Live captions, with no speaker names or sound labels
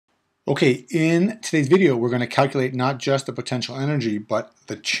Okay, in today's video, we're going to calculate not just the potential energy, but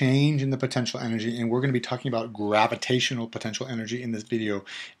the change in the potential energy, and we're going to be talking about gravitational potential energy in this video.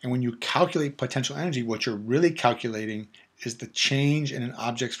 And when you calculate potential energy, what you're really calculating is the change in an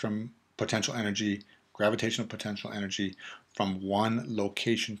object's from potential energy, gravitational potential energy, from one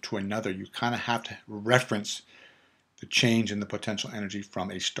location to another. You kind of have to reference the change in the potential energy from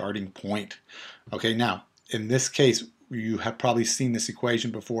a starting point. Okay, now, in this case, you have probably seen this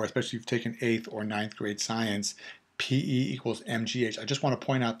equation before, especially if you've taken 8th or 9th grade science. PE equals mgh. I just want to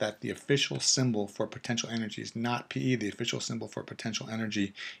point out that the official symbol for potential energy is not PE. The official symbol for potential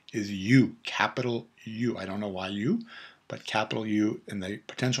energy is U, capital U. I don't know why U, but capital U. And the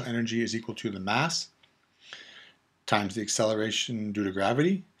potential energy is equal to the mass times the acceleration due to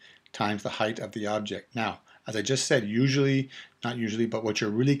gravity times the height of the object. Now, as I just said, usually, not usually, but what you're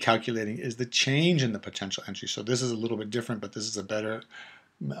really calculating is the change in the potential energy. So this is a little bit different, but this is a better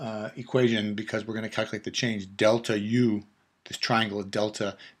equation because we're going to calculate the change. Delta U, this triangle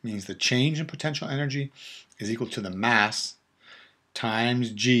delta, means the change in potential energy is equal to the mass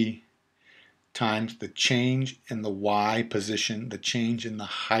times G times the change in the Y position, the change in the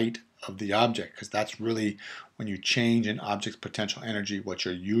height of the object, because that's really when you change an object's potential energy, what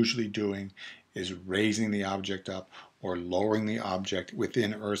you're usually doing is raising the object up or lowering the object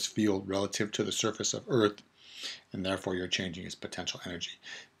within Earth's field relative to the surface of Earth, and therefore you're changing its potential energy.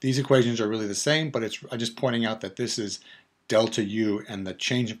 These equations are really the same, but I'm just pointing out that this is delta U, and the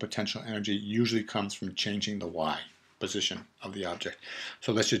change in potential energy usually comes from changing the Y position of the object.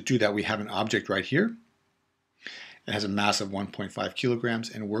 So let's just do that. We have an object right here. It has a mass of 1.5 kilograms,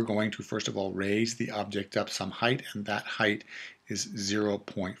 and we're going to first of all raise the object up some height, and that height is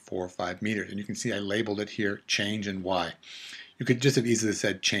 0.45 meters. And you can see I labeled it here change in Y. You could just have easily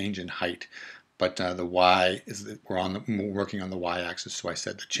said change in height, but the Y is that we're working on the Y axis, so I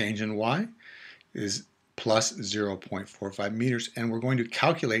said the change in Y is plus 0.45 meters, and we're going to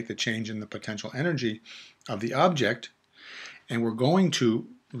calculate the change in the potential energy of the object, and we're going to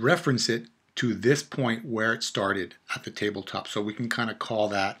reference it to this point where it started at the tabletop. So we can kind of call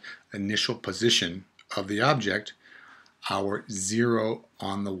that initial position of the object our 0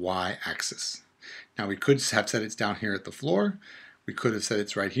 on the y-axis. Now we could have said it's down here at the floor. We could have said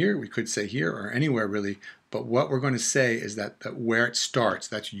it's right here. We could say here or anywhere really. But what we're going to say is that where it starts,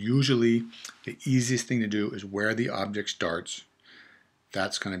 that's usually the easiest thing to do is where the object starts.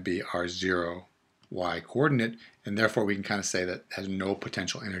 That's going to be our 0 y coordinate, and therefore we can kind of say that it has no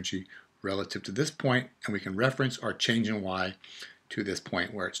potential energy relative to this point, and we can reference our change in y to this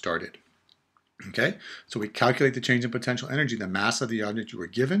point where it started. Okay, so we calculate the change in potential energy. The mass of the object you were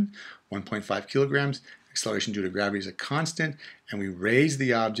given, 1.5 kilograms, acceleration due to gravity is a constant, and we raise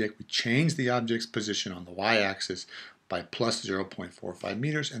the object, we change the object's position on the y-axis by plus 0.45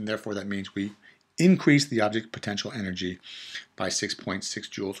 meters, and therefore that means we increase the object potential energy by 6.6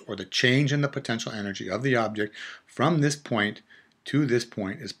 joules, or the change in the potential energy of the object from this point to this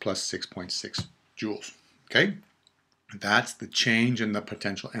point is plus 6.6 joules. Okay, that's the change in the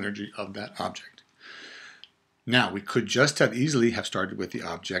potential energy of that object. Now we could just have easily have started with the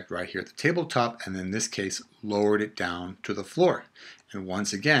object right here at the tabletop, and in this case lowered it down to the floor. And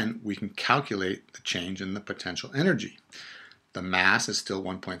once again we can calculate the change in the potential energy. The mass is still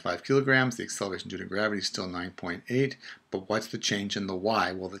 1.5 kilograms, the acceleration due to gravity is still 9.8, but what's the change in the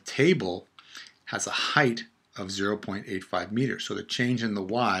y? Well, the table has a height of 0.85 meters, so the change in the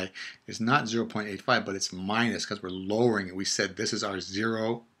y is not 0.85, but it's minus because we're lowering it. We said this is our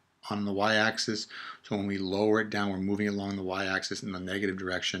 0 on the y-axis, so when we lower it down, we're moving along the y-axis in the negative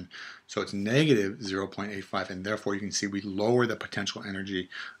direction, so it's negative 0.85, and therefore you can see we lower the potential energy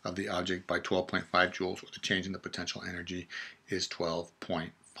of the object by 12.5 joules, or the change in the potential energy is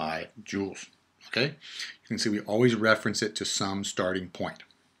 12.5 joules. Okay, you can see we always reference it to some starting point.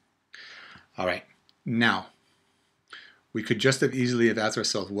 All right, now we could just have easily have asked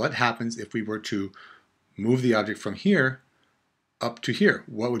ourselves, what happens if we were to move the object from here up to here?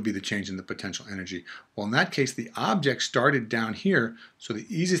 What would be the change in the potential energy? Well, in that case, the object started down here, so the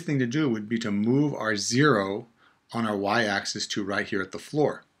easiest thing to do would be to move our 0 on our y-axis to right here at the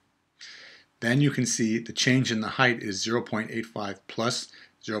floor. Then you can see the change in the height is 0.85 plus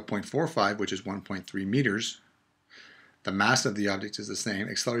 0.45, which is 1.3 meters. The mass of the object is the same,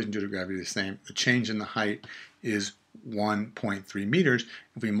 acceleration due to gravity is the same. The change in the height is 1.3 meters.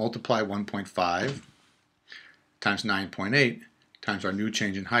 If we multiply 1.5 times 9.8 times our new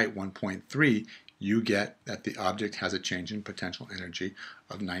change in height, 1.3, you get that the object has a change in potential energy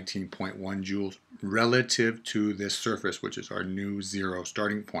of 19.1 joules relative to this surface, which is our new 0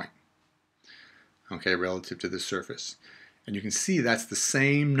 starting point. Okay, relative to this surface. And you can see that's the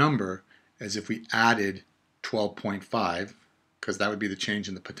same number as if we added 12.5, because that would be the change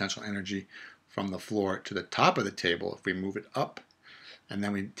in the potential energy from the floor to the top of the table if we move it up. And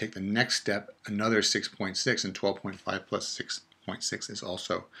then we take the next step, another 6.6, and 12.5 plus 6.6 is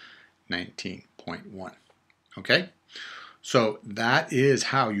also 19.1. Okay? So that is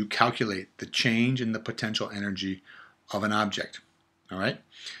how you calculate the change in the potential energy of an object. All right?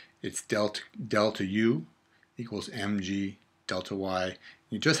 It's delta U equals mg delta y.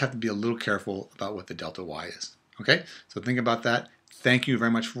 You just have to be a little careful about what the delta y is. Okay? So think about that. Thank you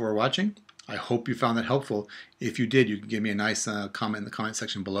very much for watching. I hope you found that helpful. If you did, you can give me a nice comment in the comment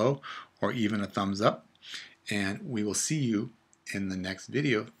section below, or even a thumbs up. And we will see you in the next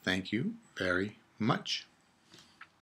video. Thank you very much.